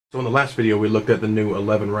So in the last video we looked at the new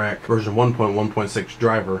 11 rack version 1.1.6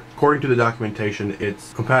 driver. According to the documentation,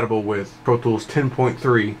 it's compatible with Pro Tools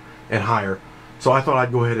 10.3 and higher. So I thought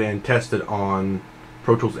I'd go ahead and test it on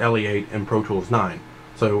Pro Tools LE8 and Pro Tools 9.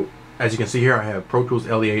 So as you can see here, I have Pro Tools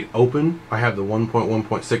LE8 open. I have the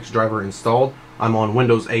 1.1.6 driver installed. I'm on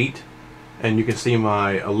Windows 8 and you can see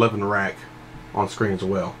my 11 rack on screen as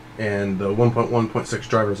well. And the 1.1.6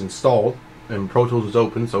 driver is installed. And Pro Tools is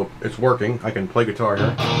open, so it's working. I can play guitar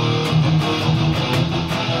here.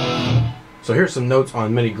 So here's some notes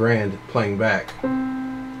on Mini Grand playing back.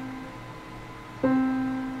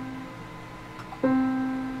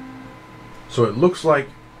 So it looks like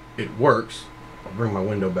it works. I'll bring my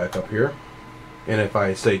window back up here. And if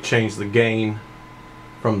I say change the gain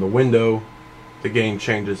from the window, the gain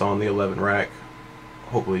changes on the 11 rack.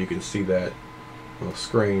 Hopefully you can see that on the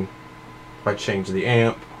screen. If I change the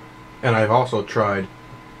amp, and I've also tried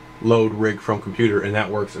load rig from computer, and that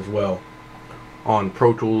works as well on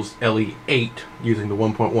Pro Tools LE8 using the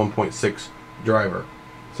 1.1.6 driver.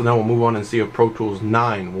 So now we'll move on and see if Pro Tools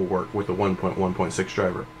 9 will work with the 1.1.6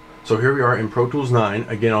 driver. So here we are in Pro Tools 9,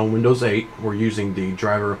 again on Windows 8. We're using the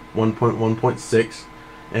driver 1.1.6,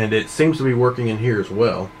 and it seems to be working in here as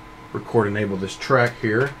well. Record enable this track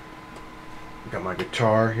here. Got my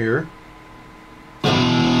guitar here.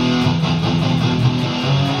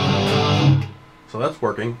 So that's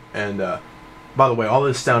working, and by the way, all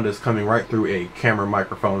this sound is coming right through a camera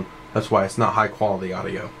microphone. That's why it's not high quality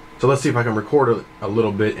audio. So let's see if I can record a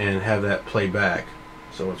little bit and have that play back.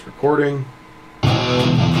 So it's recording.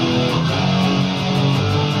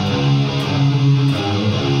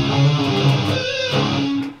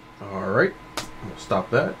 Alright, we'll stop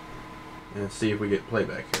that and see if we get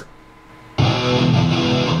playback here.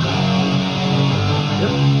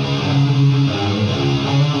 Yep.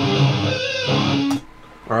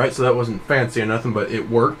 Alright, so that wasn't fancy or nothing, but it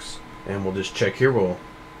works. And we'll just check here. We'll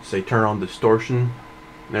say turn on distortion.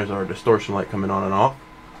 And there's our distortion light coming on and off.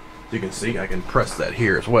 As you can see, I can press that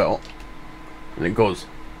here as well. And it goes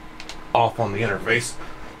off on the interface.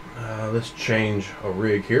 Let's change a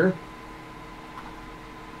rig here.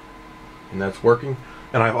 And that's working.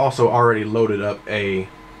 And I've also already loaded up a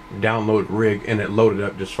download rig, and it loaded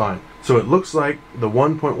up just fine. So it looks like the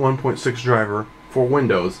 1.1.6 driver for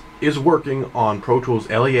Windows is working on Pro Tools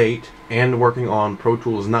LE8 and working on Pro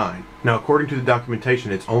Tools 9. Now according to the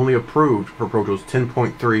documentation, it's only approved for Pro Tools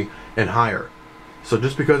 10.3 and higher. So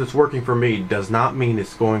just because it's working for me does not mean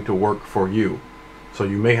it's going to work for you. So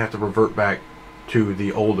you may have to revert back to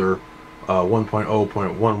the older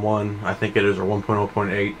 1.0.11, I think it is, or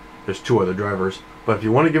 1.0.8. There's two other drivers. But if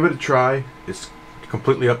you want to give it a try, it's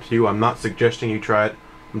completely up to you. I'm not suggesting you try it.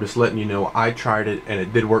 I'm just letting you know I tried it and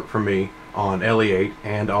it did work for me on LE8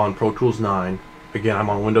 and on Pro Tools 9. Again, I'm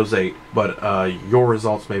on Windows 8, but your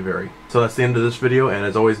results may vary. So that's the end of this video, and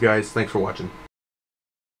as always guys, thanks for watching.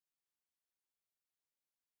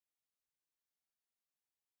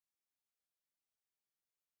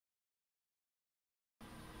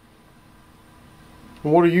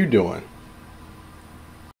 What are you doing?